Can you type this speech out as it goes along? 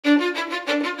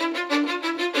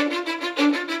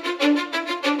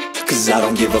Cause I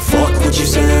don't give a fuck what you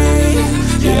say.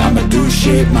 Yeah, I'ma do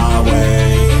shit my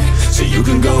way. So you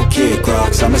can go kick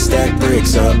rocks, I'ma stack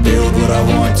bricks up, build what I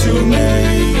want to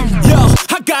make. Yo,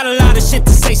 I got a lot of shit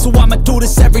to say, so I'ma do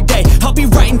this every day. I'll be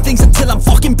writing things until I'm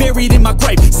fucking buried in my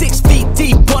grave. 6 feet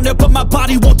deep under, but my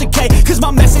body won't decay. Cause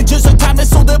my messages are timeless,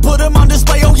 so they'll put them on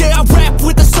display. Oh yeah, I rap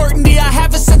with a certainty, I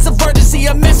have a sense of urgency.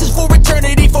 A message for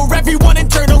eternity, for everyone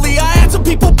internally. I had some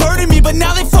people burning me, but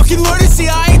now they fucking learn to see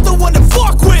I ain't the one to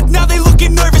fuck with, now they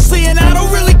looking nervously. And I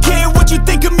don't really care what you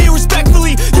think of me,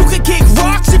 respectfully. You can kick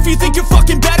rocks if you think you're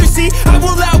fucking better, see. I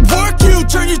will outwork you,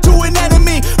 turn you to an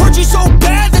enemy. Hurt you so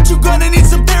bad that you're gonna need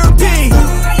some therapy.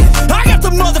 I got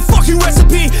the motherfucking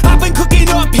recipe, I've been cooking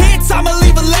up hits, I'ma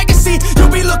leave a legacy.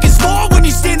 You'll be looking small when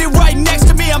you're standing right next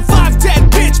to me. I'm 5'10",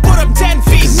 bitch, but I'm 10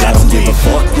 feet. Cause I don't give a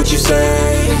fuck what you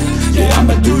say. Yeah,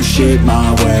 I'ma do shit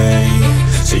my way.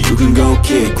 So you can go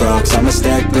kick rocks, I'ma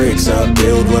stack bricks up,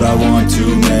 build what I want to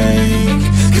make.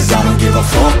 Cause I don't give a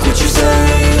fuck what you say.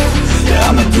 Yeah,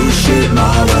 I'ma do shit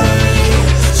my way.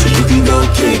 So you can go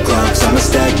kick rocks, I'ma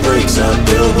stack bricks up,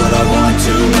 build what I want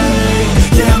to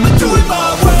make. Yeah, I'ma do it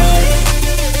my way.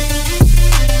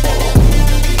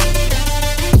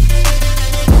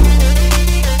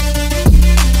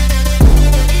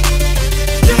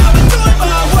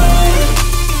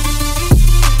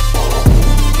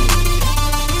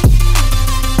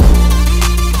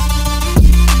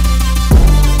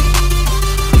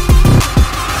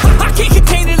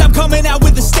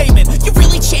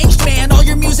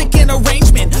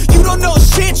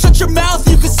 Shut your mouth,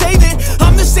 you can save it.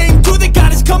 I'm the same dude that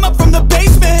got his come up from the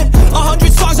basement.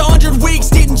 100 songs, 100 weeks,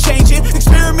 didn't change it.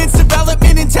 Experiments,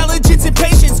 development, intelligence, and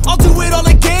patience. I'll do it all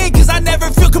again, cause I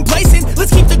never feel complacent.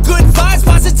 Let's keep the good vibes,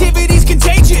 positivity's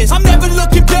contagious. I'm never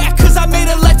looking back, cause I made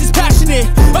a life that's passionate.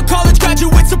 A college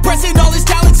graduate suppressing all his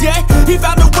talents, yeah. He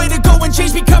found a way to go and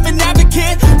change, become an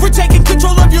advocate. For taking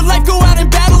control of your life, go out and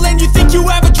battle. And you think you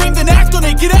have a dream, then act on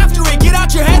it. Get after it, get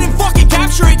out your head and fucking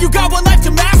capture it. You got one life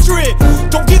to master it.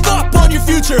 Don't give up on your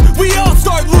future, we all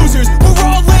start losers. We're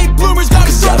all late bloomers,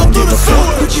 gotta struggle through the sewer.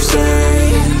 I don't give a fuck what you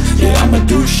say. Yeah, I'ma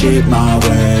do shit my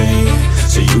way.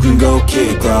 So you can go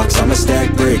kick rocks, I'ma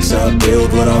stack bricks up,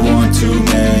 build what I want to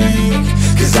make.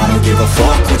 Cause I don't give a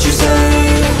fuck what you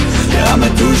say.